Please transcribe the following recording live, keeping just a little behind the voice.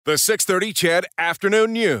The 6:30 CHED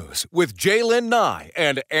Afternoon News with Jaylen Nye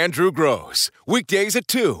and Andrew Gross. Weekdays at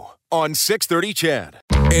 2 on 6:30 CHED.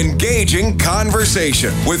 Engaging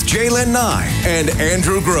conversation with Jaylen Nye and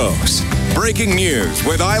Andrew Gross. Breaking news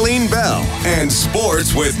with Eileen Bell and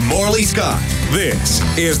sports with Morley Scott. This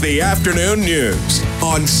is the Afternoon News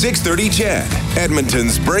on 6:30 CHED,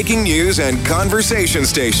 Edmonton's breaking news and conversation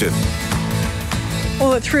station.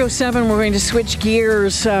 Well, at 3:07, we're going to switch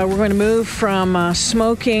gears. We're going to move from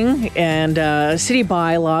smoking and city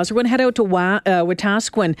bylaws. We're going to head out to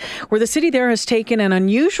Wetaskiwin, where the city there has taken an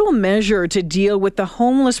unusual measure to deal with the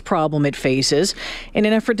homeless problem it faces. In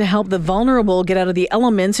an effort to help the vulnerable get out of the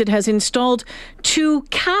elements, it has installed 2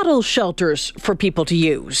 cattle shelters for people to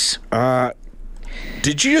use.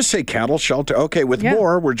 Did you just say cattle shelter? Okay, with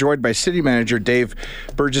more, we're joined by City Manager Dave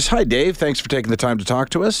Burgess. Hi, Dave. Thanks for taking the time to talk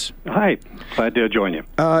to us. Hi. Glad to join you.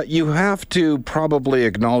 You have to probably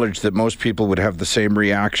acknowledge that most people would have the same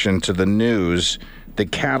reaction to the news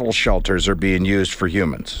that cattle shelters are being used for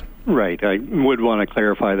humans. Right. I would want to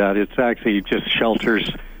clarify that. It's actually just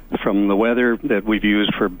shelters from the weather that we've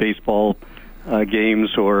used for baseball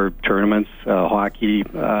games or tournaments, hockey,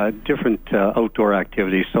 different outdoor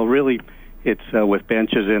activities. So really, it's with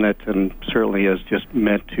benches in it, and certainly is just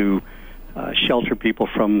meant to shelter people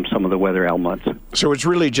from some of the weather elements. So it's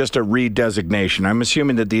really just a redesignation. I'm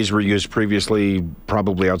assuming that these were used previously,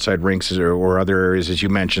 probably outside rinks or other areas, as you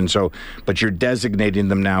mentioned. So, but you're designating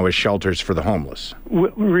them now as shelters for the homeless.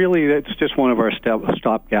 Really, that's just one of our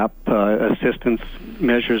stopgap assistance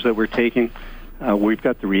measures that we're taking. We've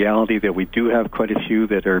got the reality that we do have quite a few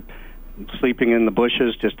that are sleeping in the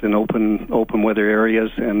bushes, just in open weather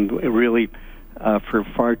areas, and really for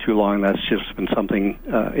far too long that's just been something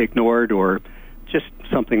ignored or just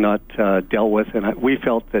something not dealt with. And we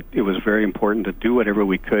felt that it was very important to do whatever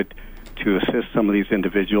we could to assist some of these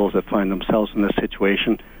individuals that find themselves in this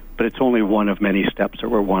situation. But it's only one of many steps that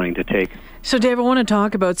we're wanting to take. So, Dave, I want to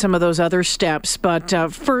talk about some of those other steps. But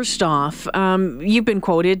first off, you've been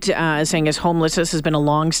quoted saying as homelessness has been a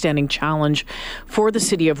long-standing challenge for the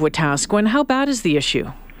city of Wetaskiwin. How bad is the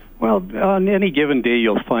issue? Well, on any given day,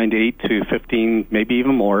 you'll find 8 to 15, maybe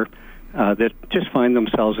even more, that just find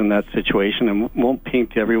themselves in that situation, and won't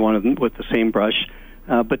paint everyone with the same brush.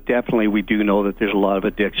 But definitely we do know that there's a lot of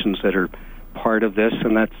addictions that are part of this,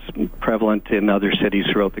 and that's prevalent in other cities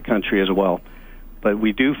throughout the country as well. But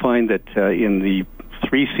we do find that in the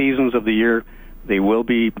 3 seasons of the year, they will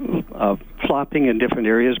be flopping in different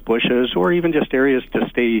areas, bushes, or even just areas to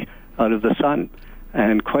stay out of the sun.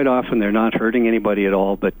 And quite often they're not hurting anybody at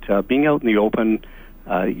all, but being out in the open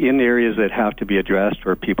in areas that have to be addressed,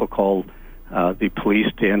 or people call the police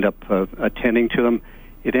to end up attending to them,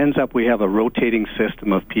 it ends up we have a rotating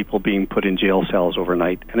system of people being put in jail cells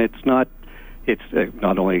overnight. And it's not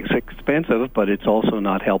only expensive, but it's also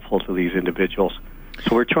not helpful to these individuals.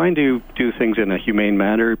 So we're trying to do things in a humane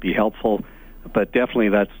manner, be helpful, but definitely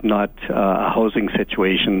that's not a housing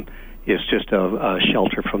situation. It's just a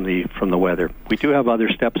shelter from the weather. We do have other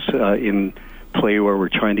steps in play where we're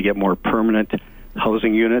trying to get more permanent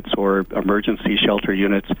housing units or emergency shelter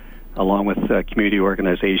units along with community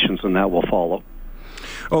organizations, and that will follow.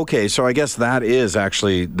 Okay, so I guess that is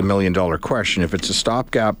actually the million-dollar question. If it's a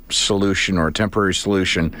stopgap solution or a temporary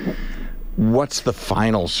solution, what's the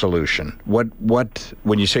final solution? What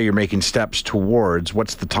when you say you're making steps towards,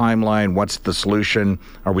 what's the timeline? What's the solution?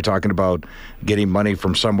 Are we talking about getting money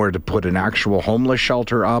from somewhere to put an actual homeless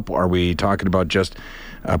shelter up? Are we talking about just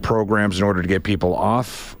programs in order to get people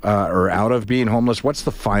off or out of being homeless? What's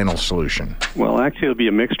the final solution? Well, actually, it'll be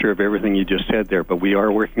a mixture of everything you just said there, but we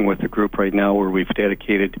are working with a group right now where we've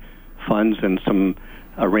dedicated funds and some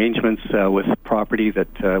arrangements with property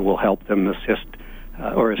that will help them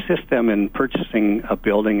assist them in purchasing a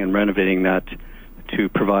building and renovating that to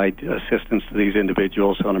provide assistance to these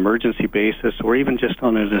individuals on an emergency basis or even just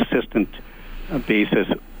on an assistant basis,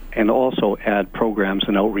 and also add programs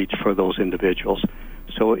and outreach for those individuals.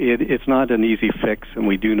 So it's not an easy fix, and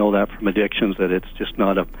we do know that from addictions that it's just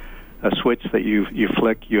not a switch that you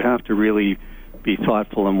flick. You have to really be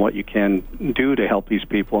thoughtful in what you can do to help these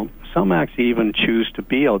people. Some actually even choose to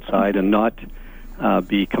be outside and not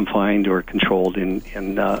be confined or controlled in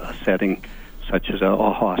a setting such as a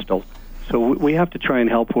hostel. So we have to try and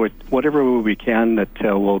help with whatever we can that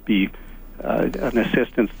will be an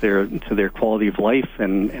assistance there to their quality of life,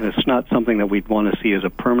 and it's not something that we'd want to see as a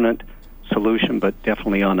permanent solution, but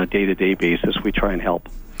definitely on a day-to-day basis we try and help.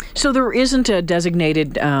 So there isn't a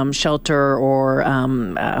designated shelter or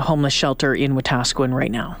homeless shelter in Wetaskiwin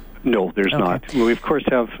right now? No, there's not. We of course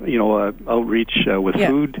have outreach with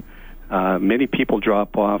food. Many people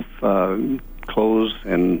drop off clothes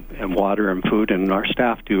and water and food, and our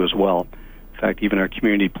staff do as well. In fact, even our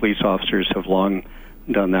community police officers have long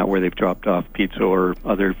done that, where they've dropped off pizza or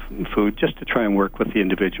other food just to try and work with the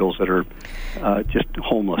individuals that are just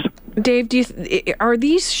homeless. Dave, are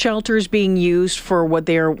these shelters being used for what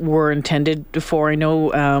they were intended for? I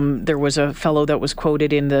know there was a fellow that was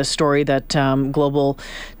quoted in the story that Global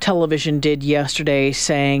Television did yesterday,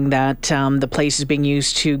 saying that the place is being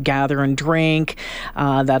used to gather and drink,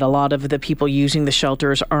 that a lot of the people using the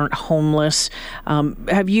shelters aren't homeless.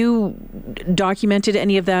 Have you documented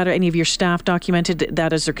any of that, or any of your staff documented that?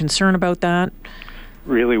 Is there concern about that?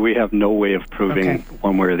 Really, we have no way of proving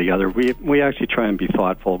one way or the other. We actually try and be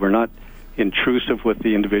thoughtful. We're not intrusive with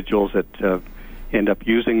the individuals that end up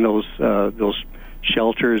using those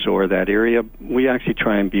shelters or that area. We actually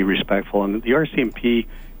try and be respectful, and the RCMP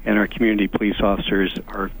and our community police officers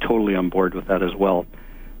are totally on board with that as well.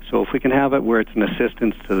 So if we can have it where it's an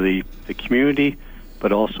assistance to the community,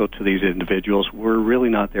 but also to these individuals, we're really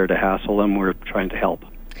not there to hassle them. We're trying to help.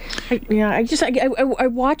 I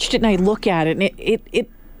watched it and I look at it, and it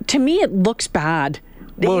to me it looks bad.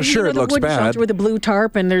 Well, sure, it looks bad with a blue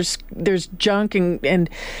tarp, and there's junk and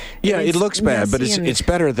yeah, it looks bad, but it's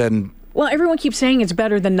better than. Well, everyone keeps saying it's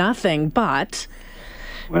better than nothing, but.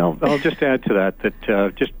 Well, I'll just add to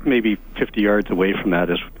that just maybe 50 yards away from that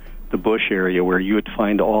is the bush area, where you would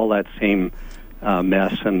find all that same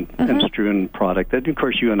mess and strewn product that, of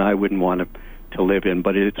course, you and I wouldn't want to live in,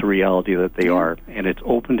 but it's a reality that they are, and it's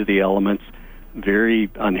open to the elements, very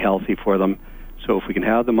unhealthy for them. So if we can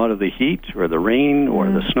have them out of the heat or the rain or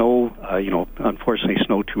the snow, unfortunately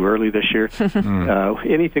snow too early this year,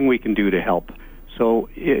 anything we can do to help. So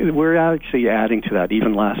we're actually adding to that.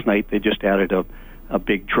 Even last night they just added a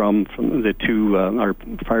big drum from the two, our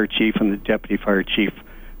fire chief and the deputy fire chief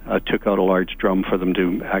took out a large drum for them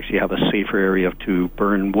to actually have a safer area to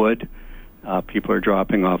burn wood. People are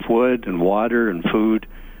dropping off wood and water and food.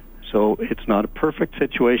 So it's not a perfect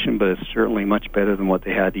situation, but it's certainly much better than what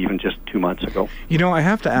they had even just 2 months ago. You know, I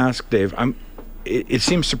have to ask, Dave, it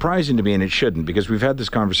seems surprising to me, and it shouldn't, because we've had this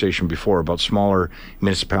conversation before about smaller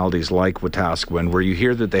municipalities like Wetaskiwin, where you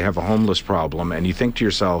hear that they have a homeless problem, and you think to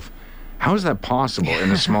yourself, how is that possible in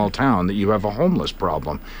a small town that you have a homeless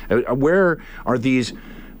problem? Where are these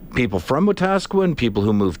people from Wetaskiwin, people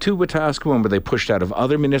who moved to Wetaskiwin, were they pushed out of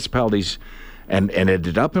other municipalities and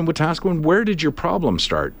ended up in Wetaskiwin? Where did your problem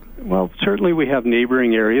start? Well, certainly we have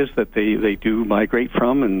neighboring areas that they do migrate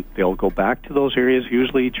from, and they'll go back to those areas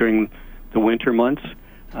usually during the winter months.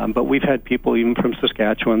 But we've had people even from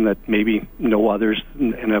Saskatchewan that maybe know others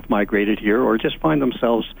and have migrated here, or just find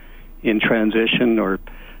themselves in transition, or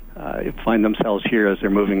find themselves here as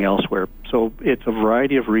they're moving elsewhere. So it's a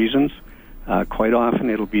variety of reasons. Quite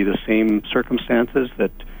often it'll be the same circumstances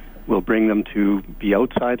that will bring them to be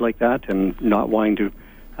outside like that and not wanting to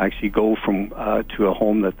actually go from to a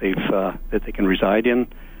home that they can reside in.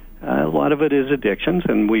 A lot of it is addictions,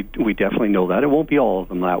 and we definitely know that. It won't be all of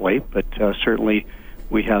them that way, but certainly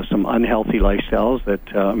we have some unhealthy lifestyles that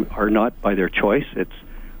are not by their choice. It's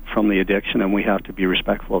from the addiction, and we have to be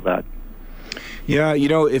respectful of that. Yeah, you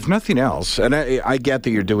know, if nothing else, and I get that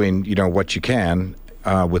you're doing, you know, what you can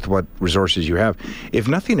with what resources you have. If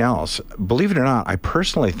nothing else, believe it or not, I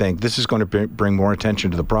personally think this is going to bring more attention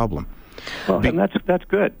to the problem. Well, and that's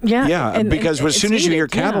good. Yeah, because as soon as you hear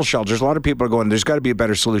cattle shelters, a lot of people are going, there's got to be a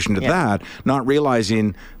better solution to that, not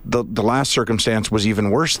realizing the last circumstance was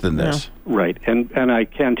even worse than this. Yeah. Right, and I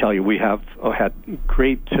can tell you we have had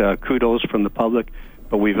great kudos from the public,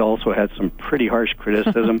 but we've also had some pretty harsh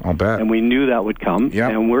criticism. I'll bet. And we knew that would come,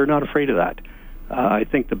 and we're not afraid of that. I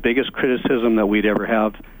think the biggest criticism that we'd ever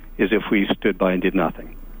have is if we stood by and did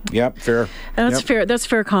nothing. Yep, fair. That's fair. That's a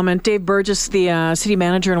fair comment. Dave Burgess, the city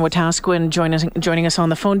manager in Wetaskiwin, joining us on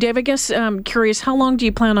the phone. Dave, I guess I'm curious, how long do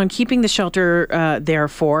you plan on keeping the shelter there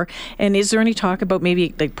for? And is there any talk about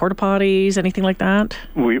maybe like porta potties, anything like that?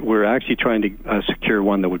 We're actually trying to secure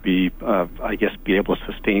one that would be, be able to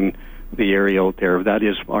sustain the area out there. That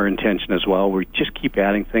is our intention as well. We just keep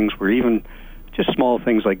adding things. We're even just small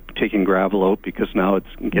things like taking gravel out because now it's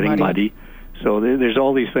getting muddy. So there's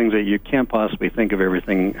all these things that you can't possibly think of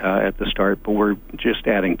everything at the start, but we're just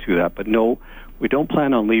adding to that. But no, we don't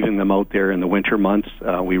plan on leaving them out there in the winter months.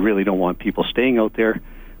 We really don't want people staying out there,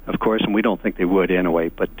 of course, and we don't think they would anyway.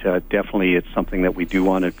 But definitely it's something that we do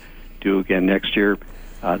want to do again next year.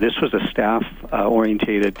 This was a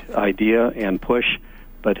staff-orientated idea and push,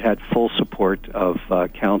 but had full support of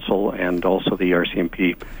council and also the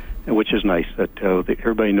RCMP, which is nice that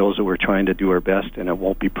everybody knows that we're trying to do our best, and it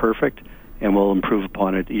won't be perfect, and we'll improve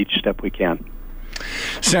upon it each step we can.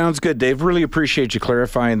 Sounds good, Dave. Really appreciate you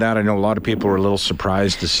clarifying that. I know a lot of people were a little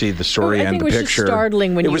surprised to see the story and the picture. I think it was just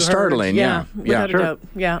startling when you heard. It was startling, yeah. Without a doubt,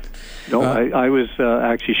 yeah. No, I was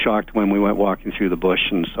actually shocked when we went walking through the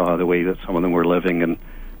bush and saw the way that some of them were living and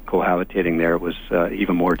cohabitating there. It was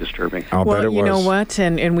even more disturbing. I'll bet it was. You know what?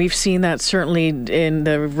 And we've seen that certainly in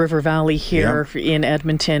the River Valley here in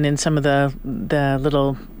Edmonton, in some of the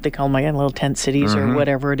little, they call them again little tent cities or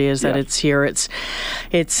whatever it is that it's here. It's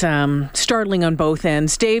startling on both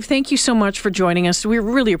ends. Dave, thank you so much for joining us. We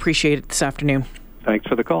really appreciate it this afternoon. Thanks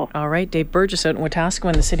for the call. All right, Dave Burgess out in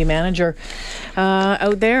Wetaskiwin, the city manager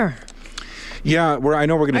out there. Yeah, I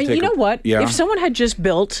know we're going to take. You know what? Yeah. If someone had just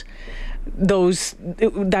built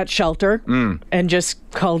that shelter and just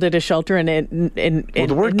called it a shelter and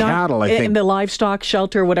the word cattle, I think, and the livestock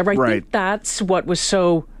shelter or whatever, I Right. think that's what was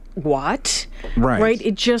so right.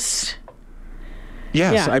 It just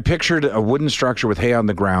Yes, I pictured a wooden structure with hay on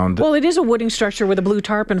the ground. Well, it is a wooden structure with a blue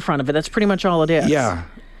tarp in front of it. That's pretty much all it is.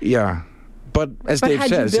 Yeah. But as Dave had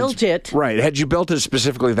says, you built it right? Had you built it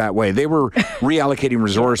specifically that way, they were reallocating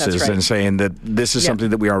resources right. and saying that this is something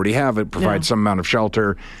that we already have. It provides some amount of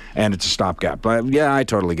shelter, and it's a stopgap. But yeah, I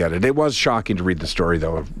totally get it. It was shocking to read the story,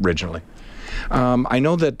 though, originally. I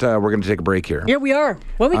know that we're going to take a break here. Yeah, we are.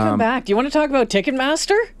 When we come back, do you want to talk about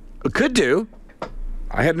Ticketmaster? Could do.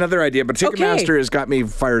 I had another idea, but Ticketmaster has got me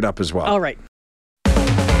fired up as well. All right.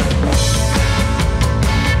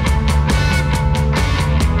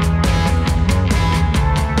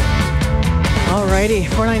 Alrighty,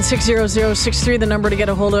 4960063, the number to get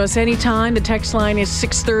a hold of us anytime. The text line is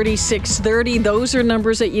 630-630. Those are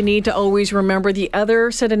numbers that you need to always remember. The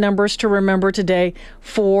other set of numbers to remember today,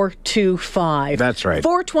 425. That's right.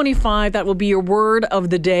 425, that will be your word of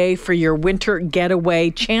the day for your winter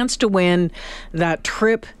getaway. Chance to win that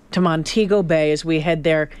trip to Montego Bay as we head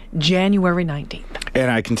there January 19th.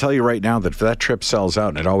 And I can tell you right now that if that trip sells out,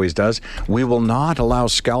 and it always does, we will not allow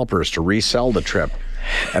scalpers to resell the trip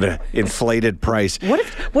at an inflated price. What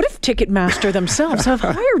if Ticketmaster themselves have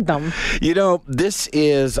hired them? You know, this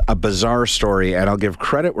is a bizarre story, and I'll give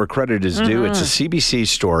credit where credit is due. It's a CBC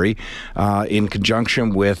story in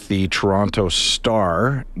conjunction with the Toronto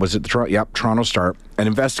Star. Was it the Toronto Star? An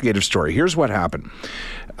investigative story. Here's what happened.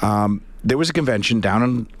 There was a convention down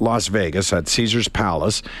in Las Vegas at Caesars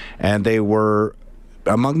Palace, and they were,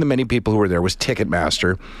 among the many people who were there was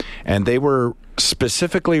Ticketmaster, and they were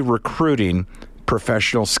specifically recruiting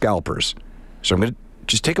professional scalpers. So I'm going to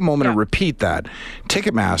just take a moment and repeat that.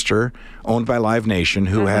 Ticketmaster, owned by Live Nation,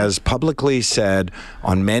 who has publicly said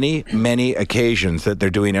on many, many occasions that they're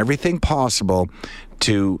doing everything possible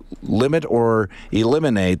to limit or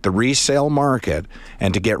eliminate the resale market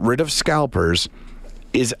and to get rid of scalpers,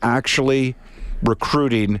 is actually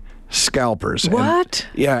recruiting scalpers. What?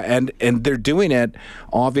 And they're doing it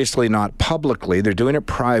obviously not publicly. They're doing it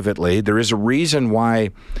privately. There is a reason why,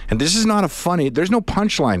 and this is not there's no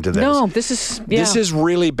punchline to this. No, this is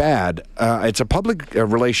really bad. It's a public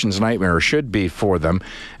relations nightmare, or should be, for them.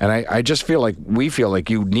 And I just feel like we feel like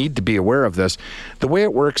you need to be aware of this. The way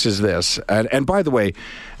it works is this, and by the way,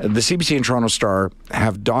 the CBC and Toronto Star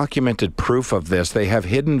have documented proof of this. They have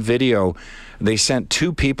hidden video. They sent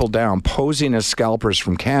 2 people down posing as scalpers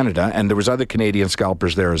from Canada, and there was other Canadian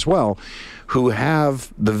scalpers there as well, who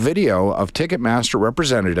have the video of Ticketmaster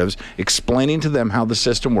representatives explaining to them how the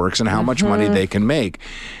system works and how much money they can make.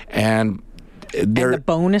 And the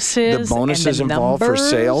bonuses and the involved numbers. for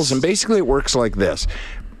sales. And basically it works like this.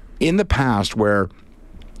 In the past, where,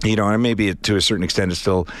 you know, and maybe to a certain extent it's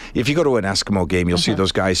still, if you go to an Eskimo game, you'll see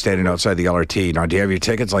those guys standing outside the LRT. Now, do you have your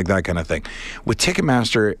tickets? Like that kind of thing. With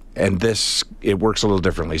Ticketmaster and this, it works a little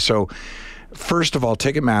differently. So, first of all,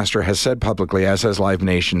 Ticketmaster has said publicly, as has Live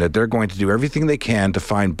Nation, that they're going to do everything they can to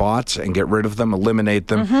find bots and get rid of them, eliminate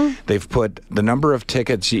them. They've put the number of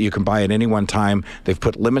tickets you can buy at any one time. They've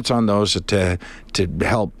put limits on those to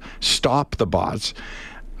help stop the bots.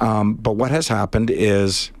 But what has happened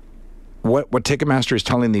is, what Ticketmaster is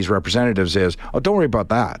telling these representatives is, oh, don't worry about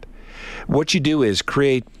that. What you do is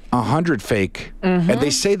create 100 fake, and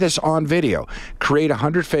they say this on video, create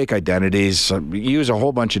 100 fake identities, use a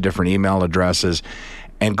whole bunch of different email addresses,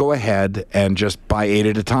 and go ahead and just buy 8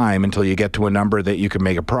 at a time until you get to a number that you can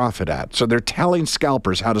make a profit at. So they're telling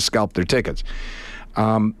scalpers how to scalp their tickets.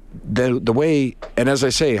 The way, and as I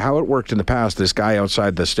say, how it worked in the past, this guy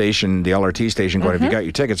outside the station, the LRT station, going, have you got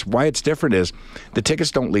your tickets? Why it's different is the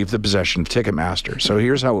tickets don't leave the possession of Ticketmaster. So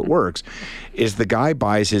here's how it works, is the guy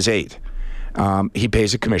buys his 8. He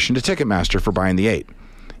pays a commission to Ticketmaster for buying the 8.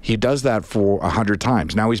 He does that for 100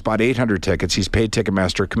 times. Now he's bought 800 tickets. He's paid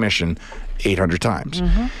Ticketmaster a commission 800 times.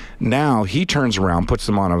 Now he turns around, puts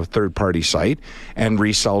them on a third-party site, and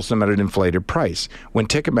resells them at an inflated price. When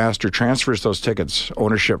Ticketmaster transfers those tickets,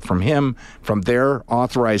 ownership from him, from their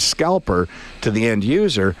authorized scalper to the end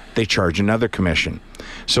user, they charge another commission.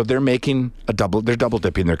 So they're making they're double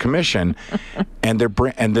dipping their commission, and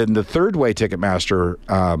then the third way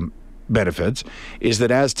Ticketmaster benefits is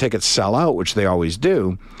that as tickets sell out, which they always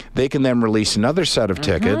do, they can then release another set of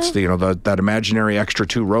tickets, that imaginary extra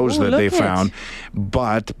 2 rows that they found,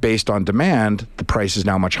 but based on demand, the price is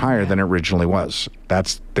now much higher than it originally was.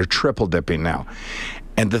 They're triple dipping now.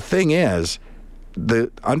 And the thing is,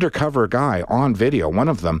 the undercover guy on video, one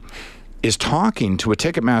of them, is talking to a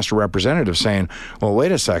Ticketmaster representative saying, well,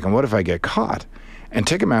 wait a second, what if I get caught? And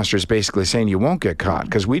Ticketmaster is basically saying you won't get caught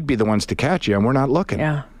because we'd be the ones to catch you and we're not looking.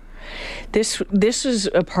 Yeah. This is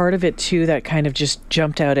a part of it too that kind of just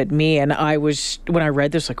jumped out at me, and when I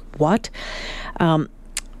read this, like, what?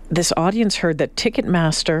 This audience heard that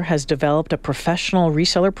Ticketmaster has developed a professional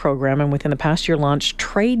reseller program and within the past year launched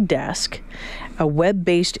Trade Desk, a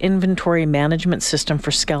web-based inventory management system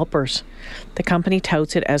for scalpers. The company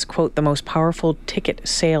touts it as, quote, the most powerful ticket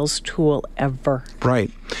sales tool ever.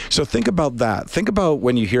 Right. So think about that. Think about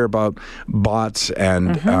when you hear about bots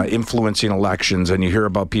and influencing elections, and you hear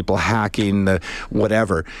about people hacking the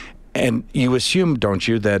whatever, and you assume, don't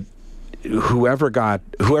you, that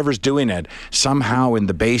whoever's doing it somehow in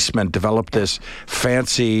the basement developed this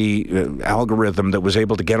fancy algorithm that was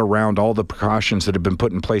able to get around all the precautions that have been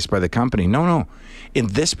put in place by the company. No. In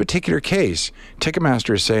this particular case,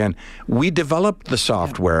 Ticketmaster is saying, we developed the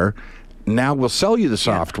software, now we'll sell you the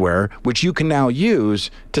software, which you can now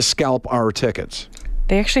use to scalp our tickets.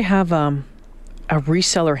 They actually have a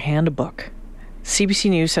reseller handbook.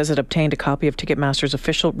 CBC News says it obtained a copy of Ticketmaster's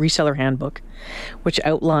official reseller handbook, which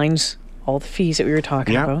outlines all the fees that we were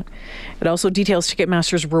talking about. It also details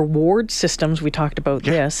Ticketmaster's reward systems. We talked about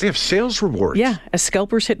this. They have sales rewards. Yeah. As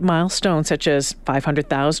scalpers hit milestones such as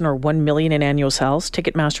 500,000 or 1 million in annual sales,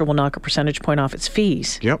 Ticketmaster will knock a percentage point off its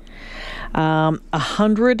fees.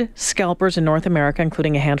 100 scalpers in North America,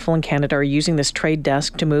 including a handful in Canada, are using this trade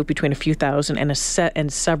desk to move between a few thousand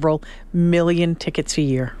and several million tickets a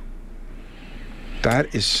year.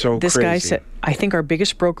 That is so crazy. This guy said, I think our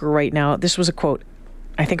biggest broker right now, this was a quote,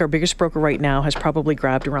 I think our biggest broker right now has probably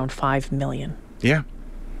grabbed around 5 million. Yeah.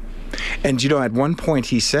 And, at one point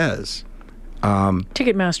he says...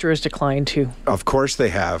 Ticketmaster has declined too. Of course they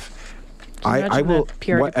have. I will...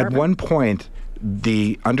 At one point,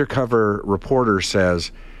 the undercover reporter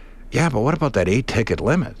says, yeah, but what about that 8-ticket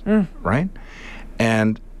limit, right?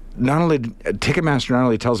 And Ticketmaster not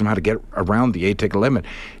only tells him how to get around the 8-ticket limit,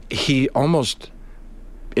 he almost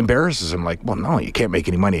embarrasses him, like, well, no, you can't make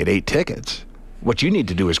any money at 8 tickets. What you need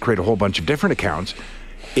to do is create a whole bunch of different accounts.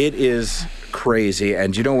 It is crazy.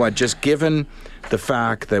 And you know what? Just given the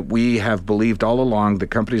fact that we have believed all along that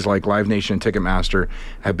companies like Live Nation and Ticketmaster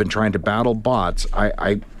have been trying to battle bots,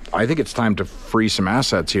 I think it's time to free some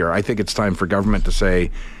assets here. I think it's time for government to say,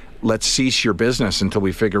 let's cease your business until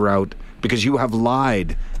we figure out, because you have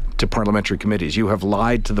lied to parliamentary committees. You have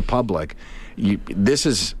lied to the public. This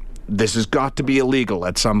has got to be illegal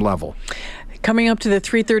at some level. Coming up to the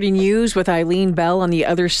 3:30 news with Eileen Bell on the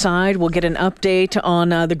other side, we'll get an update on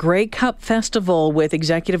the Grey Cup Festival with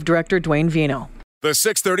Executive Director Dwayne Vino. The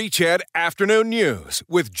 6:30 CHED Afternoon News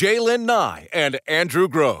with Jaylen Nye and Andrew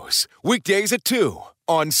Gross. Weekdays at 2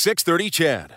 on 6:30 CHED.